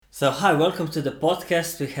So, hi, welcome to the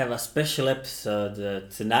podcast. We have a special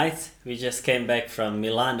episode tonight. We just came back from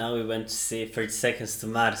Milano. We went to see 30 Seconds to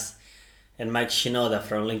Mars and Mike Shinoda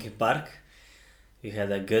from Linkin Park. We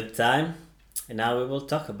had a good time, and now we will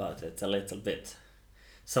talk about it a little bit.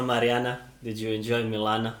 So, Marijana, did you enjoy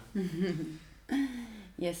Milano?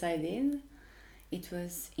 Yes, I did. It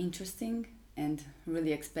was interesting and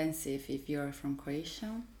really expensive if you're from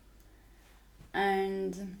Croatia.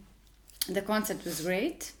 And the concert was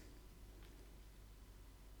great.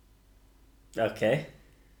 Okay.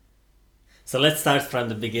 So let's start from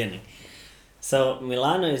the beginning. So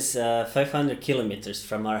Milano is 500 kilometers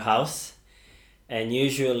from our house, and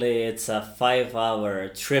usually it's a 5-hour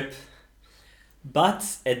trip.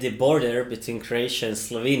 But at the border between Croatia and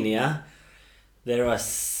Slovenia, there was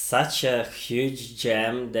such a huge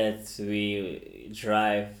jam that we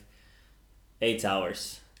drive 8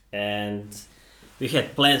 hours. And we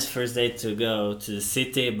had plans first day to go to the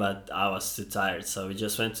city, but I was too tired, so we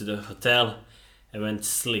just went to the hotel and went to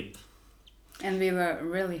sleep. And we were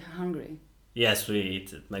really hungry. Yes, we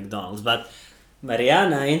ate at McDonald's, but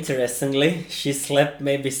Marijana, interestingly, she slept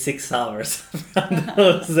maybe 6 hours from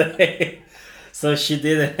those days, so she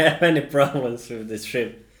didn't have any problems with the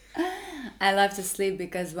trip. I love to sleep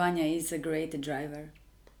because Vanja is a great driver.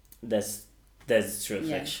 That's the truth,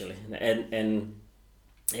 Yes. actually, and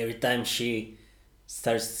every time she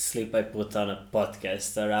starts to sleep, I put on a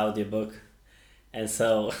podcast or audiobook, and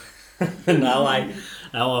so now I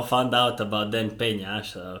found out about Dan Peña.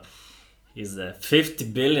 So he's a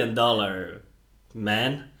 $50 billion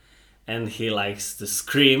man, and he likes to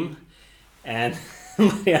scream. And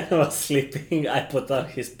Marijana was sleeping. I put on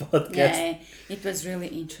his podcast, Yeah, it was really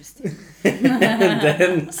interesting. and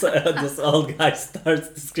then this old guy starts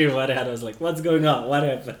to scream. Marijana was like, "What's going on? What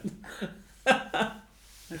happened?"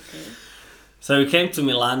 Okay. So we came to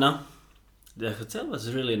Milano. The hotel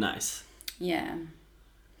was really nice. Yeah,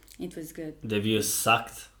 it was good. The view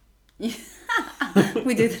sucked. We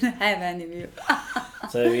didn't have any view.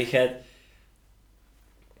 So we had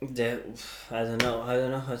I don't know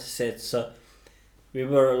how to say it. So we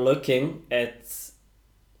were looking at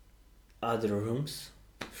other rooms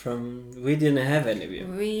we didn't have any view.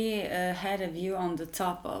 We had a view on the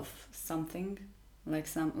top of something, like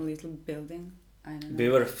some little building. I don't know. We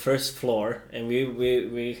were first floor, and we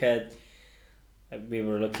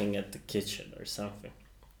were looking at the kitchen or something.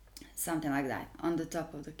 Something like that, on the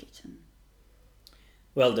top of the kitchen.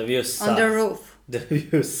 Well, the view sucked. On the roof. The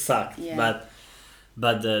view sucked, Yeah.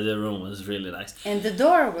 but the room was really nice. And the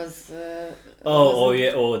door was...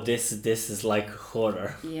 This is like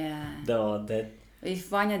horror. Yeah. That. If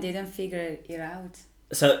Vanja didn't figure it out,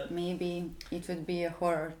 So maybe it would be a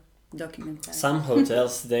horror documentary. some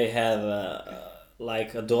hotels, they have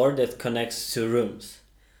like a door that connects to rooms,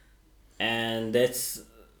 and that's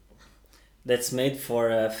made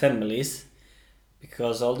for families,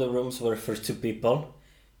 because all the rooms were for 2 people,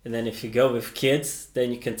 and then if you go with kids,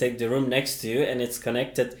 then you can take the room next to you, and it's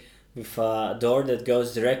connected with a door that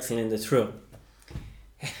goes directly in that room.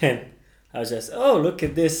 And I was just, oh, look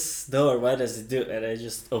at this door, what does it do? And I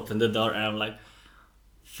just opened the door, and I'm like,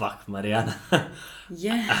 fuck, Marijana.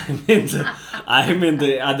 Yeah. I'm in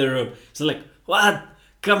the other room. So like, what?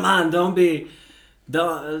 Come on, don't be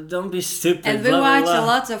stupid. And we blah, blah, watch blah. a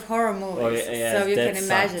lot of horror movies, yeah, so you that can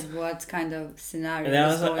imagine what kind of scenario And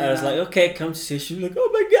I was like, okay, come to see. She was like, oh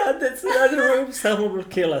my god, that's another room. Someone will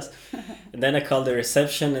kill us. And then I called the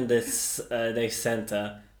reception, and they sent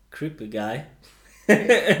a creepy guy,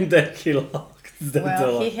 and then he locked the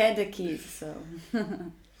door. He had the keys, so...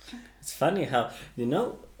 It's funny how,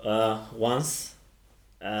 once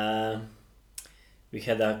we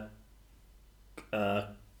had a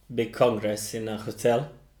big congress in a hotel,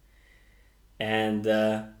 and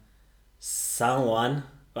someone,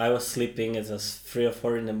 I was sleeping, it was 3 or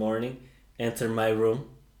 4 in the morning, entered my room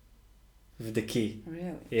with the key.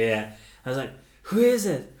 Really? Yeah. I was like, who is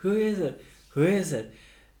it?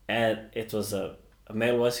 And it was a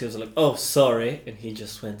male voice. He was like, oh, sorry. And he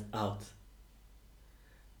just went out.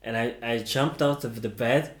 And I jumped out of the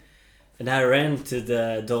bed, and I ran to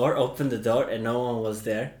the door, opened the door, and no one was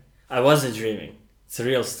there. I wasn't dreaming. It's a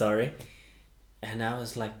real story. And I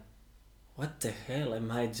was like, what the hell am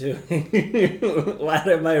I doing? Why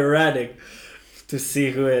am I running to see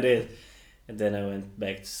who it is? And then I went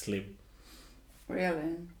back to sleep.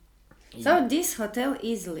 Really? Yeah. So this hotel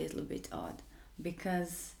is a little bit odd,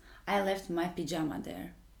 because I left my pajama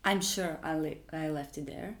there. I'm sure I left it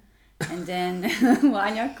there. And then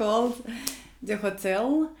Vanja called the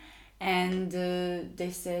hotel, and they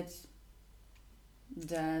said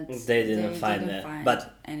that they didn't find find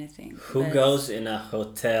but anything. who goes in a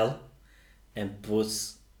hotel and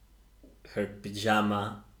puts her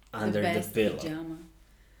pyjama under the best pillow. Pajama.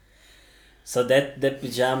 So that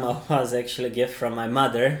pyjama was actually a gift from my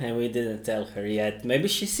mother, and we didn't tell her yet. Maybe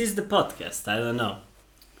she sees the podcast. I don't know.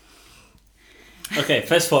 Okay,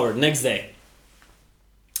 fast forward. Next day.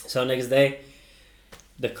 So next day,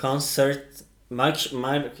 the concert. Mike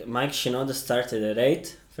Shinoda started at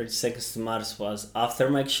 8. 30 Seconds to Mars was after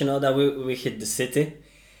Mike Shinoda. We hit the city.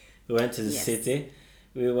 We went to the city.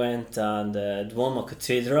 We went on the Duomo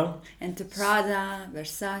Cathedral. And to Prada,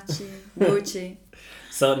 Versace, Gucci.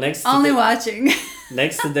 So next Only watching.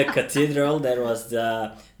 next to the cathedral, there was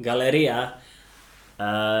the Galleria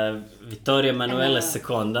Vittorio Emanuele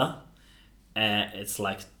II. It's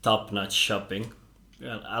like top-notch shopping.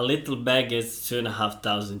 A little bag is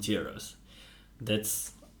 €2,500.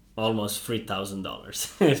 That's almost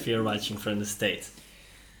 $3,000 if you're watching from the States.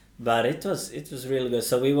 But it was really good.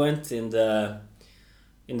 So we went in the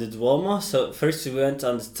Duomo. So first we went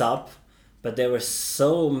on the top, but there were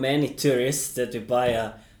so many tourists that we buy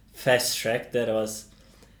a fast track that was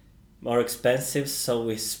more expensive. So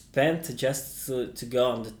we spent just to go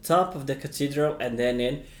on the top of the cathedral, and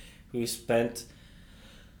then we spent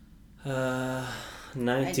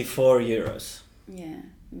 €94. Yeah,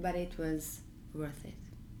 but it was worth it.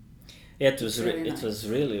 Yeah, it was really it nice. was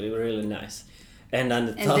really nice. And on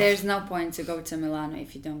the And top, there's no point to go to Milano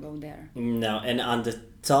if you don't go there. no, and on the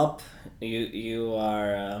top you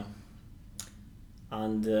are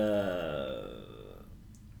on the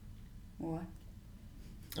What?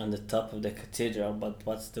 on the top of the cathedral. But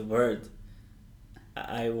what's the word?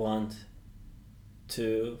 I want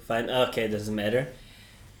to find. Okay, doesn't matter.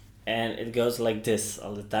 And it goes like this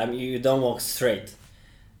all the time. You don't walk straight.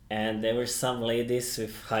 And there were some ladies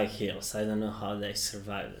with high heels. I don't know how they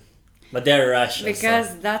survived it. But they're Russian.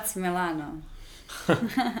 Because that's Milano.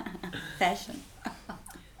 Fashion.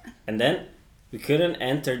 And then we couldn't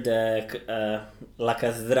enter the La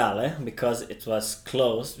Cattedrale because it was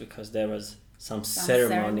closed because there was some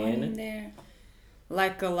ceremony in it. There.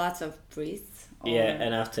 Like a lot of priests. Yeah,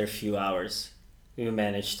 and after a few hours we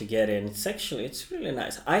managed to get in. It's really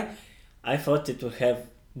nice. I thought it would have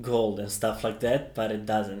gold and stuff like that, but it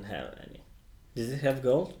doesn't have any. Does it have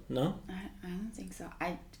gold? No? I don't think so.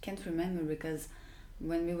 I can't remember because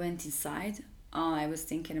when we went inside, all I was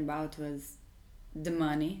thinking about was the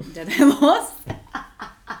money that I lost.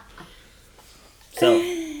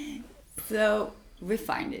 So we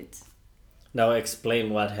find it. Now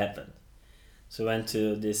explain what happened. So we went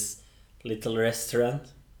to this little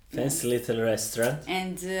restaurant, fancy little restaurant.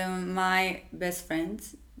 And my best friend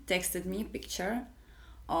texted me a picture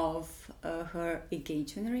of her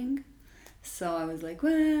engagement ring. So I was like,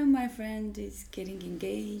 well, my friend is getting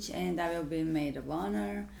engaged and I will be maid of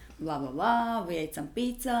honor, blah, blah, blah. We ate some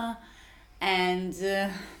pizza and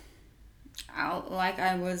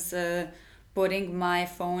I was putting my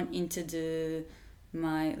phone into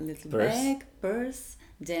my little purse,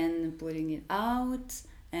 then putting it out,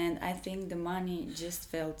 and I think the money just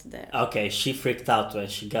fell there. Okay, she freaked out when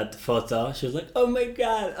she got the photo. She was like, oh my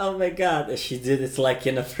god. And she did it like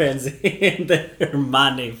in a frenzy, and then her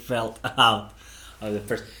money fell out of the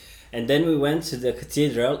purse. And then we went to the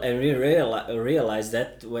cathedral, and we realized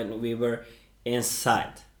that when we were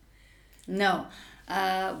inside. No,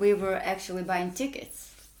 we were actually buying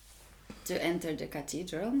tickets to enter the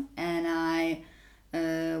cathedral, and I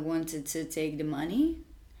wanted to take the money,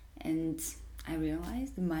 and I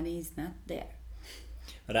realized the money is not there.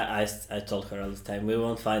 But I told her all the time, we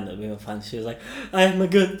won't find it. She was like, I am a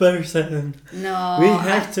good person. No. We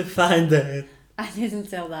have to find it. I didn't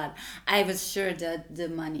tell that. I was sure that the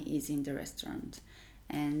money is in the restaurant.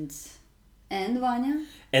 And Vanya?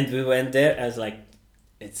 And we went there. I was like,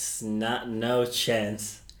 it's no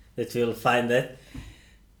chance that we'll find it.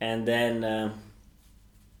 And then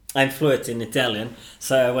I'm fluent in Italian,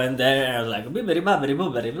 so I went there and I was like, bibberi babberi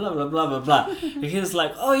booberi, blah blah blah blah blah. And he was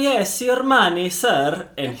like, oh yes, your money, sir.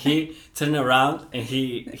 And he turned around and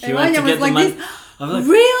he went to get the money. I was like,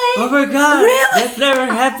 really? Oh my god, really? that never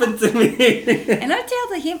happened to me. And I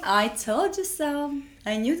told him, I told you so.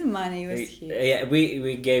 I knew the money was here. Yeah,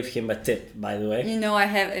 we gave him a tip, by the way. You know, I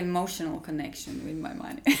have emotional connection with my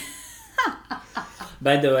money.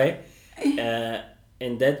 By the way,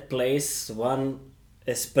 in that place, one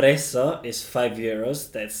espresso is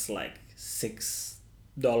 €5. That's like $6.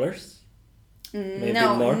 Maybe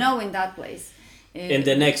more. No, in that place. In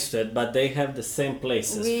the next to it, but they have the same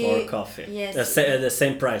places for coffee. Yes. The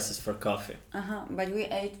same prices for coffee. But we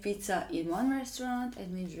ate pizza in one restaurant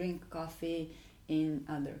and we drink coffee in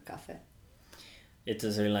other cafe. It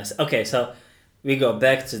was really nice. Okay, so we go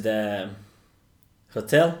back to the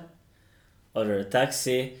hotel, order a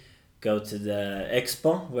taxi. go to the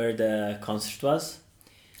expo where the concert was.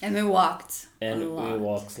 And we walked. And a lot. we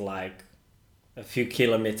walked like a few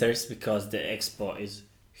kilometers because the expo is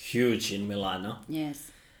huge in Milano.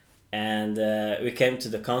 Yes. And we came to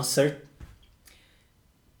the concert.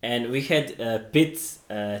 And we had pit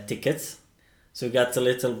tickets. So we got a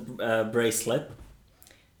little bracelet.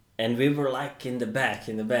 And we were like in the back.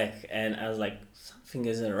 And I was like, something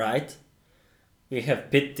isn't right. We have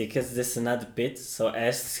pit tickets. This is another pit. So I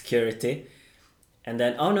asked security. And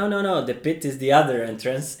then, oh, no. The pit is the other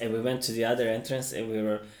entrance. And we went to the other entrance. And we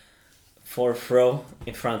were fourth row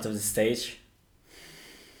in front of the stage.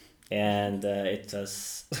 And it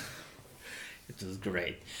was... it was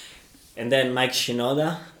great. And then Mike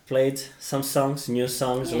Shinoda played some songs, new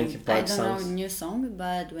songs, Yeah, Linkin Park I don't songs. know new song,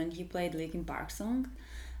 but when he played Linkin Park song,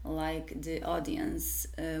 like the audience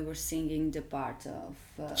were singing the part of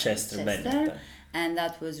Chester Bennington. And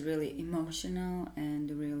that was really emotional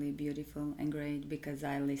and really beautiful and great because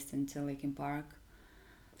I listened to Linkin Park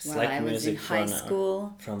It's while like I was in music high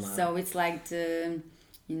school. so it's like the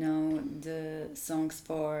songs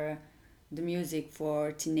for the music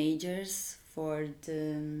for teenagers, for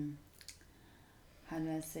the how do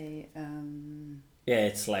I say yeah,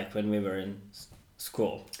 it's like when we were in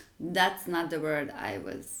school. that's not the word I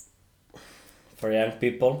was For young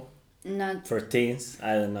people, not for teens,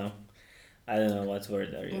 I don't know what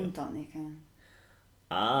word are you. Puntonika.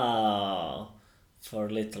 Oh, for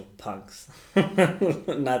little punks.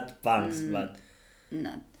 Not punks, but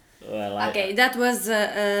Not. well, Okay, that was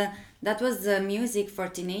the music for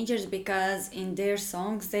teenagers because in their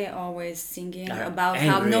songs they always singing Are about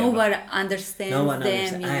how angry nobody understands No one them,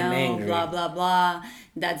 understands. you I'm know, angry. blah blah blah.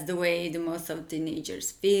 That's the way the most of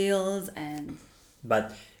teenagers feels and But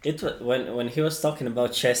it was when he was talking about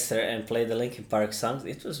Chester and played the Linkin Park songs,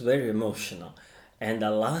 it was very emotional, and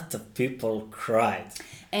a lot of people cried.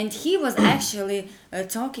 And he was actually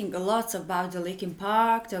talking a lot about the Linkin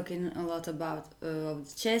Park, talking a lot about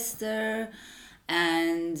Chester,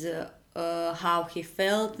 and how he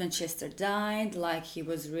felt when Chester died, like he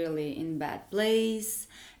was really in bad place,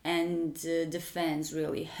 and the fans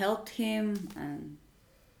really helped him. And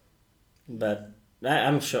But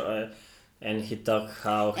I'm sure, and he talked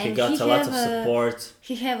how he And got he a lot of have support.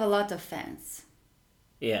 he have a lot of fans.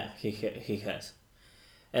 Yeah, he has,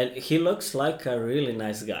 and he looks like a really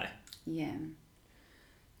nice guy, Yeah,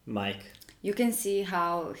 Mike. you can see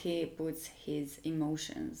how he puts his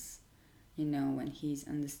emotions, you know, when he's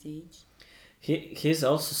on the stage. His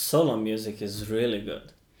also solo music is really good.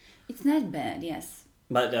 It's not bad, yes.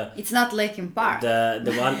 But It's not Linkin Park.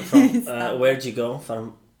 the one from It's not Where'd You Go from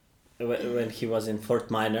when he was in Fort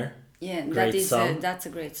Minor. Yeah, Great song. That's a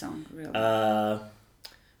great song, really.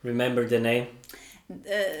 Remember the name?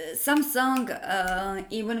 Some song,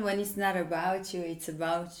 even when it's not about you, it's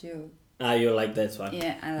about you. Ah, you like that one?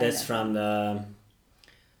 Yeah, I like That's that from the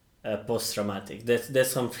Post Traumatic.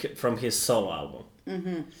 That's from his solo album.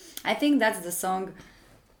 Mm-hmm. I think that's the song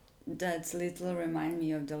that's little remind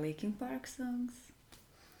me of the Linkin Park songs.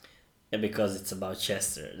 Yeah, because it's about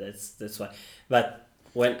Chester. That's why. But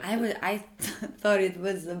when I thought it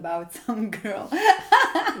was about some girl.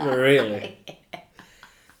 really,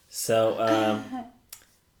 so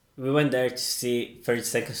we went there to see 30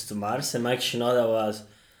 Seconds to Mars, and Mike Shinoda was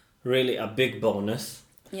really a big bonus.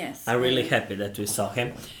 Yes. I'm really happy that we saw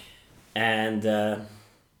him, and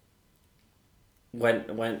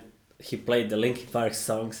when he played the Linkin Park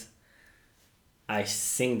songs, I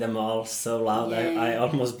sing them all so loud. Yeah. I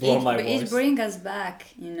almost blow my voice. It brings us back,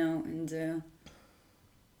 you know, in the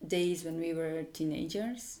days when we were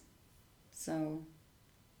teenagers. So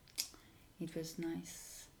it was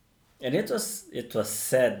nice. And it was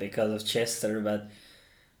sad because of Chester, but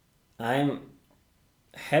I'm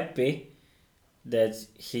happy that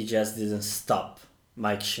he just didn't stop,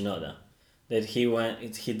 Mike Shinoda. That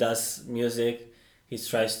he does music, he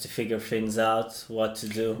tries to figure things out, what to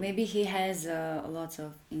do. Maybe he has a lot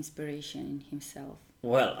of inspiration in himself.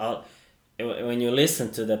 Well, when you listen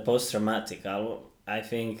to the post-traumatic album, I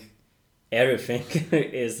think everything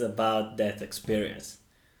is about that experience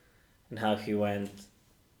and how he went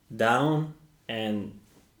down and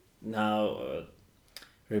now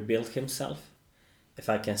rebuilt himself, if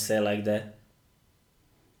I can say like that.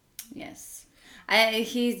 Yes.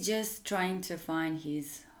 He's just trying to find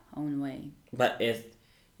his own way. But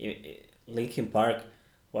Linkin Park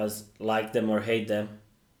was, like them or hate them,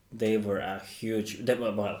 they were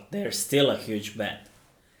they're still a huge band.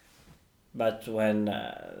 But when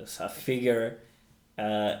a figure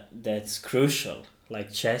that's crucial,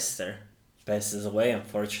 like Chester, passes away,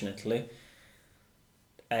 unfortunately,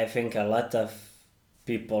 I think a lot of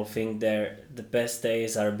people think the best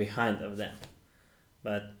days are behind of them.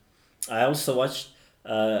 But I also watched.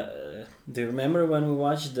 Do you remember when we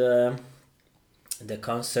watched the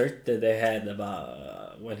concert that they had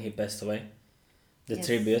about when he passed away, the Yes.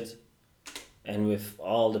 tribute, and with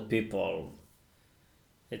all the people,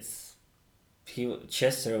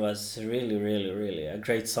 Chester was really, really, really a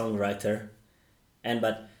great songwriter,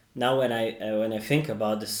 but now when I think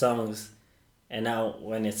about the songs, and now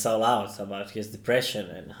when it's all out about his depression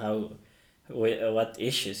and what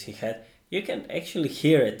issues he had, you can actually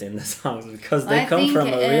hear it in the songs because they come from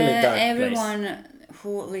a really dark place. Everyone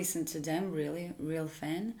who listened to them, really real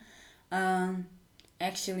fan,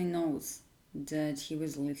 actually knows that he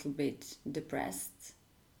was a little bit depressed,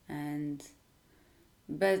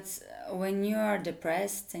 but when you are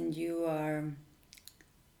depressed and you are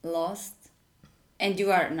lost and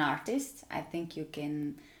you are an artist, I think you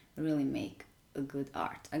can really make a good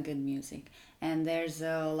art, a good music. And there's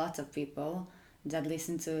a lot of people that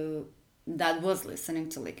was listening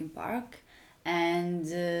to Linkin Park, and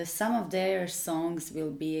some of their songs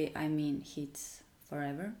will be, hits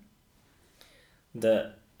forever.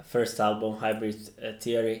 The first album, Hybrid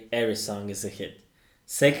Theory, every song is a hit.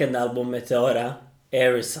 Second album, Meteora,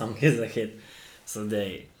 every song is a hit. So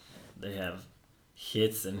they have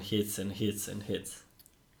hits and hits and hits and hits.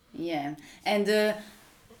 Yeah, and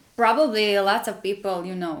probably a lot of people,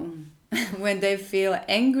 when they feel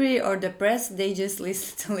angry or depressed, they just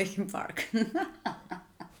listen to Linkin Park.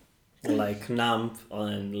 Like numb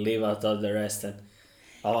and leave out all the rest. And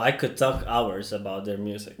I could talk hours about their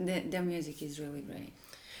music. Their music is really great.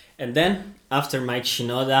 And then after Mike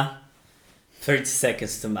Shinoda, 30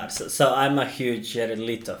 Seconds to Mars. So I'm a huge Jared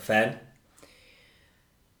Leto fan.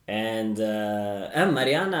 And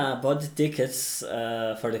Marijana bought the tickets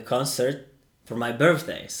for the concert for my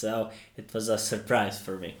birthday. So it was a surprise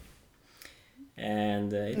for me. And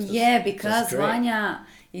because Vanja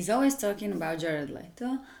is always talking about Jared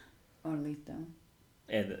Leto or Leto.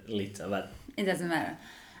 Leto, but it doesn't matter.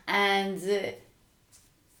 And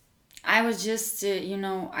I was just,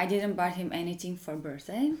 I didn't buy him anything for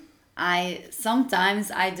birthday. Sometimes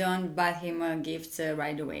I don't buy him a gift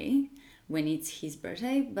right away when it's his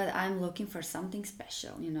birthday, but I'm looking for something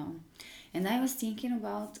special, And I was thinking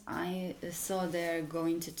about, I saw they're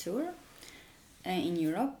going to tour in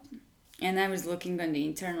Europe. And I was looking on the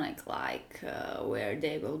internet, where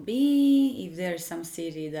they will be, if there's some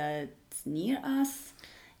city that's near us.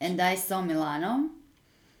 And I saw Milano.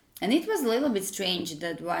 And it was a little bit strange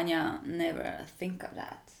that Vanja never think of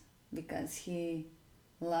that, because he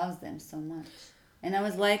loves them so much. And I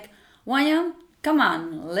was like, Vanja, come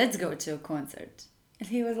on, let's go to a concert. And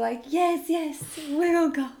he was like, yes, we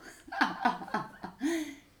will go.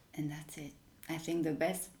 And that's it. I think the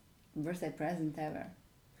best birthday present ever.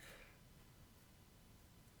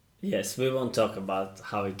 Yes, we won't talk about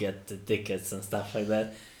how we get the tickets and stuff like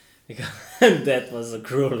that, because that was a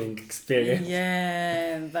grueling experience.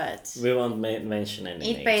 Yeah, but we won't mention any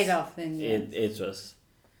names. It paid off in the end. It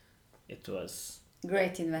was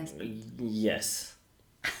great investment. Yes.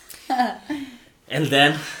 And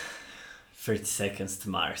then 30 Seconds to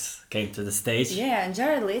Mars came to the stage. Yeah, and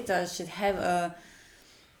Jared Leto should have a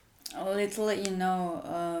little,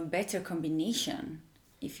 better combination.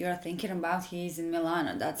 If you're thinking about he's in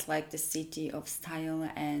Milano, that's like the city of style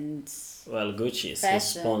and well, Gucci is fashion. His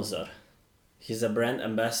sponsor. He's a brand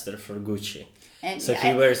ambassador for Gucci. And so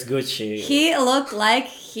he wears Gucci. He looked like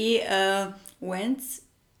he went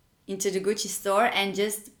into the Gucci store and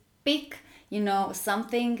just pick,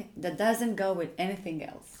 something that doesn't go with anything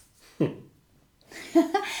else.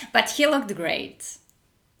 But he looked great.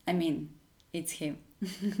 It's him.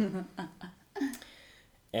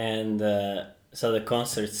 And so the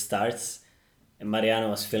concert starts, and Marijana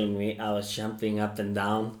was filming me. I was jumping up and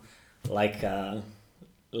down like a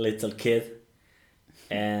little kid.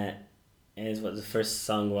 And the first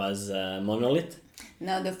song was Monolith.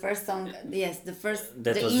 No, the first song, yes, the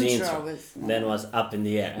intro was... Then was Up in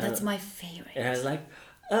the Air. That's my favorite. And I was like,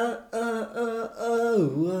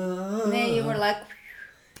 Then you were like...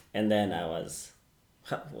 And then I was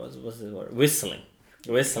the word?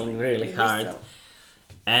 Whistling really hard.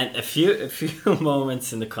 And a few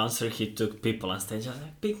moments in the concert, he took people on stage. I was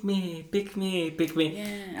like, pick me.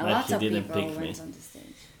 Yeah, a lot of people went on the stage.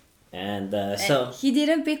 And so... He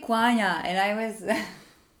didn't pick Vanja, and I was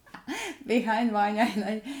behind Vanja,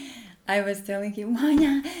 and I was telling him,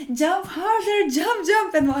 Vanja, jump harder,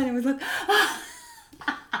 jump. And Vanja was like, ah.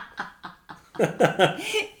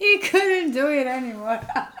 He couldn't do it anymore.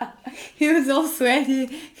 He was all sweaty,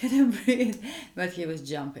 couldn't breathe, but he was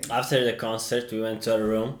jumping. After the concert, we went to a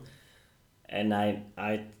room, and I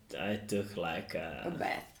I took like A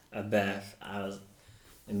bath. a bath. I was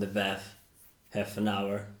in the bath half an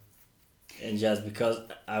hour, and just because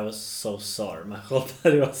I was so sore, my whole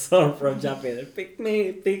body was sore from jumping. Pick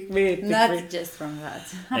me, pick me, pick Not me. just from that.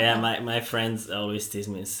 Yeah, my friends always tease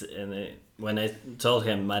me, and when I told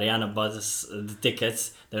him Marijana bought us the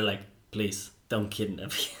tickets, they're like, please don't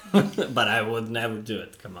kidnap him. But I would never do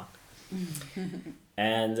it. Come on.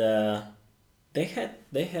 And they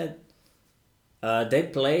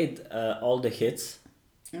played all the hits.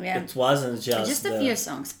 Yeah. It wasn't Just a few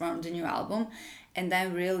songs from the new album, and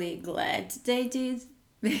I'm really glad they did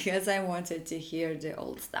because I wanted to hear the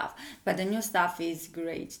old stuff. But the new stuff is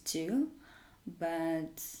great too.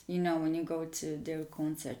 But when you go to their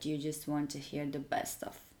concert, you just want to hear the best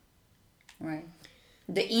stuff, right?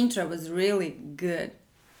 The intro was really good.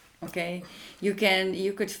 Okay, you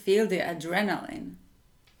could feel the adrenaline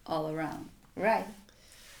all around, right?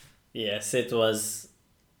 Yes, it was.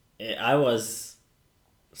 I was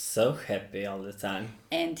so happy all the time.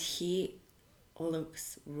 And he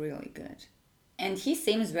looks really good, and he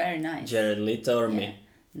seems very nice. Jared Leto or me?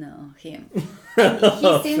 No, him. And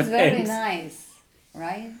he seems very Thanks. nice,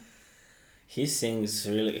 right? He sings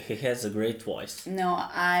really. He has a great voice. No,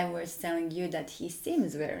 I was telling you that he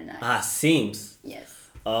seems very nice. Ah, seems. Yes.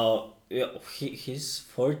 Yeah, he's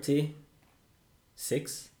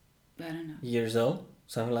 46 I don't know. years old,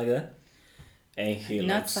 something like that, and he Not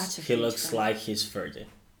looks such a he huge looks fan. like he's 30.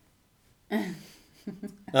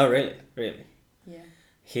 Oh, really? Yeah.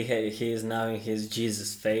 He is now in his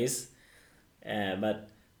Jesus phase, but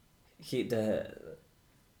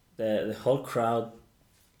the whole crowd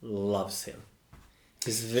loves him.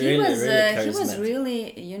 He's really really He was charismatic.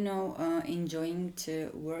 really, enjoying to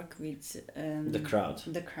work with The crowd.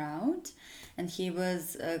 The crowd, and he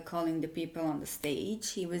was calling the people on the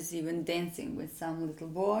stage. He was even dancing with some little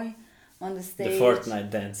boy on the The stage. Fortnite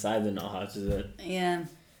dance. I don't know how to do it. Yeah.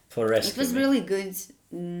 For rescue. It was Me. really good,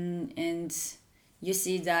 and you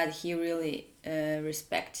see that he really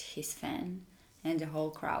respects his fan and the whole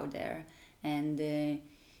crowd there, and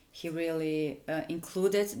he really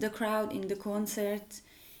included the crowd in the concert.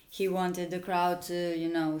 He wanted the crowd to,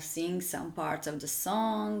 sing some parts of the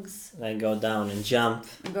songs, Then go down and jump.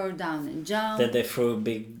 go down and jump. Then they threw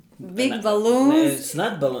big Balloons. It's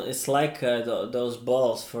not balloon. It's like those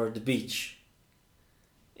balls for the beach.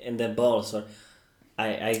 And the balls are,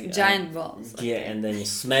 Giant balls. Yeah, okay. and then you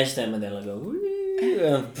smash them, and they like go whee,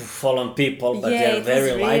 and fall on people, but Yeah, they're it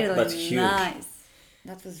very was light really but huge. Nice.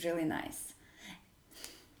 That was really nice.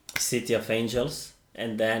 City of Angels,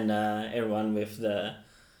 and then everyone with the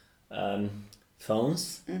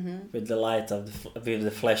phones with the light of with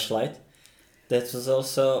the flashlight. That was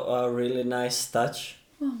also a really nice touch.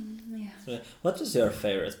 Yeah. So, what was your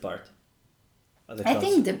favorite part of the I concert?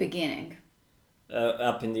 think the beginning.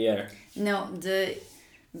 Up in the air. No,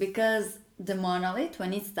 because the monolith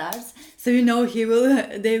when it starts, so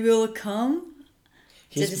they will come.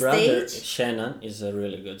 His the brother stage. Shannon is a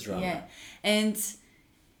really good drummer. Yeah, and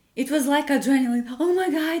it was like adrenaline. Oh my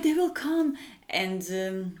god, they will come! And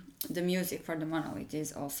the music for the monolith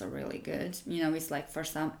is also really good. It's like for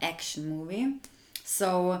some action movie,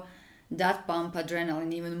 so that pump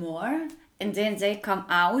adrenaline even more. And then they come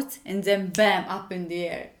out, and then bam, up in the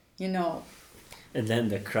air. And then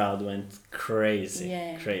the crowd went crazy,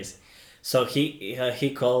 Yeah. crazy. So he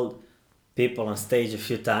called people on stage a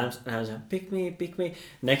few times, and I was like, pick me.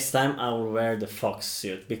 Next time I will wear the fox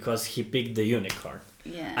suit, because he picked the unicorn.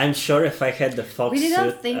 Yeah. I'm sure if I had the fox We suit...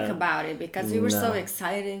 didn't think about it because we were so no.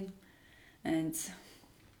 excited, and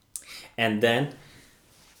And then,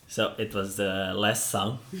 so it was the last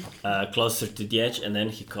song, Closer to the Edge, and then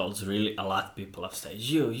he calls really a lot of people off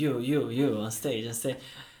stage. You, on stage.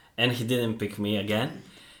 And he didn't pick me again.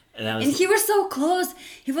 And he was so close.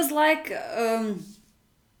 He was like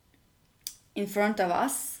in front of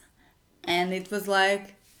us, and it was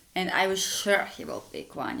like, and I was sure he will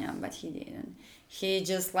pick Vanja, but he didn't. He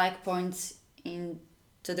just like points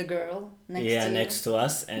into the girl next to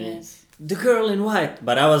us, and Yes. the girl in white.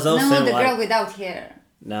 But I was also No, in the white. girl without hair.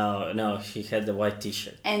 No, she had the white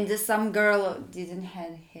t-shirt. And some girl didn't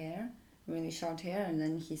have hair, really short hair, and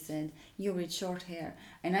then he said, "You with short hair,"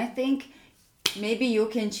 and I think maybe you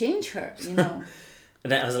can change her,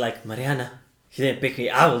 And then I was like, Marijana, he didn't pick me.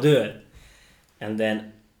 I will do it. And then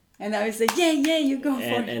And I said, yeah, you go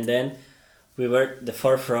for it. and then we were the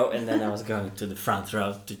fourth row, and then I was going to the front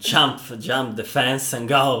row to jump the fence and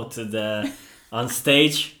go to the on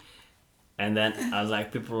stage. And then I was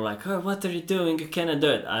like, people were like, "Oh, what are you doing? You cannot do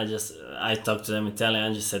it." I talked to them in Italian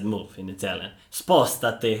and just said, "Move" in Italian.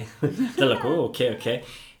 Spostati. They're like, "Oh, okay."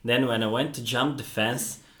 Then when I went to jump the fence,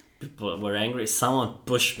 people were angry. Someone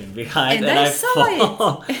pushed me behind, And I saw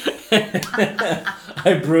fall.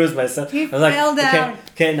 I bruised myself. He I was like, fell down.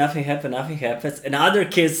 Okay, nothing happens. And other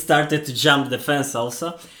kids started to jump the fence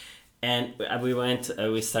also. And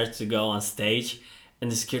we started to go on stage.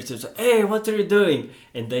 And the security was like, hey, what are you doing?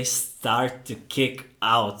 And they start to kick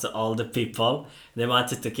out all the people. They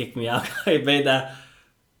wanted to kick me out. I made a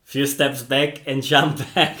few steps back and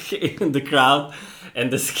jumped back in the crowd. And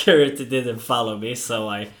the security didn't follow me. So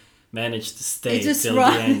I managed to stay till the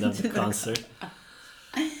end of the concert.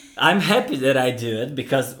 I'm happy that I do it,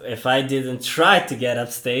 because if I didn't try to get up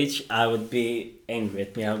stage, I would be angry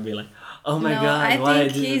at me. I would be like, oh my God, why I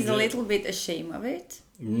did think you he's do a it? little bit ashamed of it.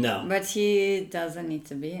 No. But he doesn't need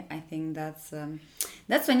to be. I think that's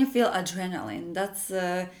when you feel adrenaline. That's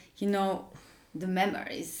the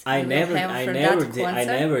memories. I you will never have for did. that I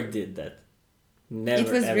concert. never did that. Never.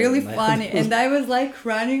 It was ever really in my funny, life. and I was like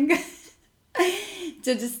running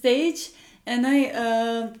to the stage, and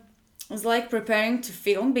I was like preparing to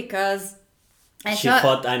film because She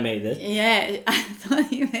thought I made it. Yeah, I thought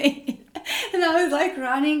he made it, and I was like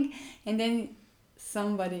running, and then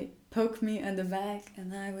somebody poked me on the back,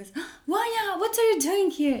 and I was, Vanja, what are you doing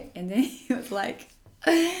here? And then he was like,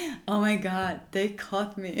 oh my God, they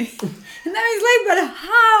caught me. And I was like, but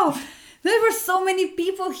how? There were so many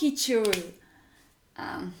people he chose.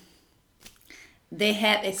 They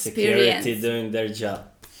had experience. Security doing their job.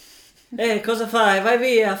 Hey, cosa fai? Vai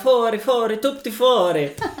via, fuori, tutti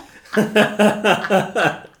fuori.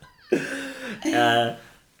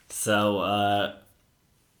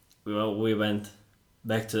 We went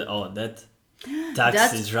back to that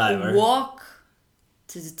taxi driver. Walk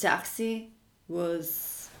to the taxi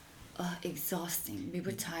was exhausting. We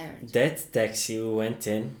were tired. That taxi we went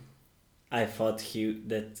in, I thought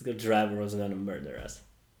that the driver was gonna murder us.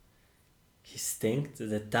 He stinked.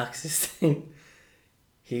 The taxi stinked.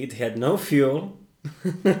 He had no fuel.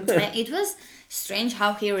 It was strange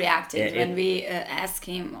how he reacted when we asked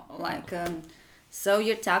him, like, so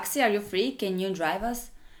your taxi, are you free? Can you drive us?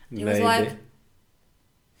 He was like,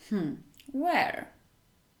 where?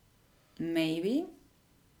 Maybe.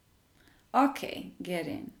 Okay, get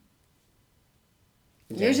in.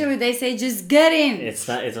 Yeah. Usually they say just get in.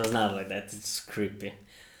 It was not like that. It's creepy.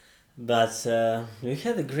 But we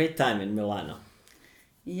had a great time in Milano.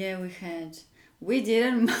 Yeah, we had. We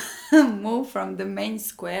didn't move from the main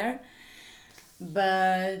square,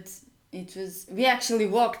 but we actually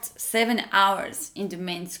walked 7 hours in the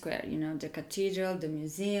main square. You know, the cathedral, the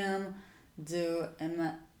museum, the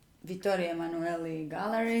Vittorio Emanuele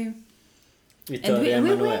gallery. Vittorio we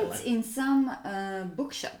Emanuele. went in some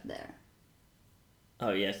bookshop there.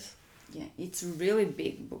 Oh, yes. Yeah, it's a really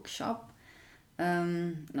big bookshop.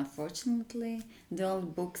 Unfortunately, the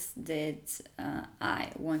old books that I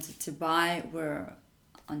wanted to buy were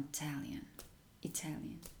on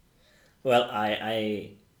Italian. Well,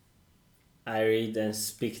 I read and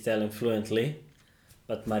speak Italian fluently,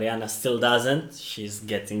 but Marijana still doesn't. She's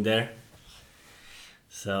getting there.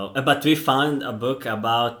 So, but we found a book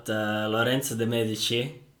about Lorenzo de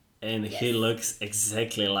Medici, and yes. He looks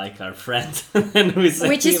exactly like our friend. And we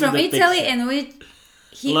which is from Italy, picture. and which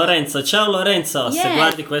Lorenzo, ciao Lorenzo, yeah, se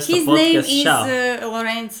guardi questo his podcast, name ciao. is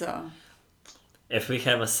Lorenzo. If we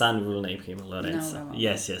have a son, we'll name him Lorenzo. No,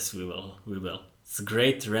 Yes, we will. It's a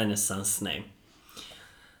great Renaissance name.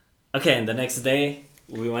 Okay, and the next day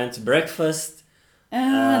we went to breakfast.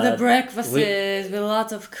 The breakfast is with a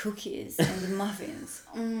lot of cookies and muffins.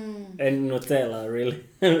 And Nutella, really,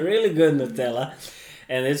 really good Nutella.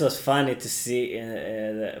 And it was funny to see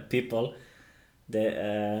the people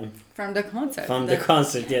from the concert. The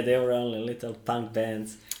concert, yeah, they were only little punk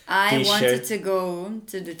bands. I wanted to go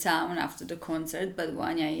to the town after the concert, but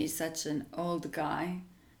Vanja is such an old guy.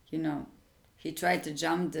 You know, he tried to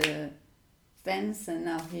jump the fence and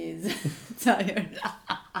now he's tired.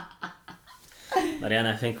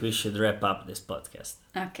 Marijana, I think we should wrap up this podcast.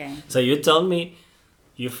 Okay. So you told me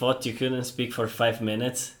you thought you couldn't speak for 5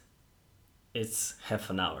 minutes. It's half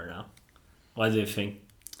an hour now. What do you think?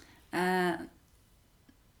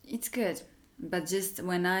 It's good, but just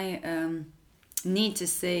when I need to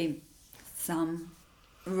say some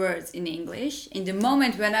words in English, in the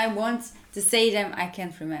moment when I want to say them, I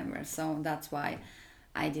can't remember. So that's why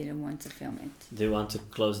I didn't want to film it. Do you want to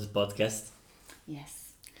close the podcast?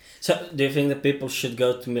 Yes. So, do you think that people should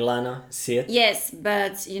go to Milano, see it? Yes,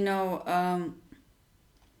 but you know,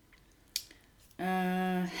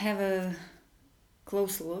 have a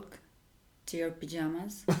close look to your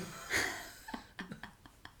pajamas.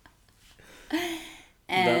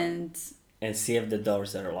 And see if the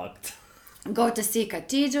doors are locked. Go to see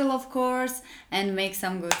cathedral, of course, and make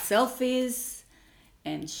some good selfies.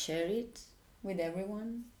 and share it with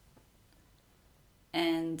everyone.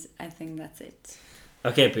 And I think that's it.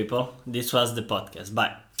 Okay, people, this was the podcast.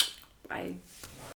 Bye. Bye.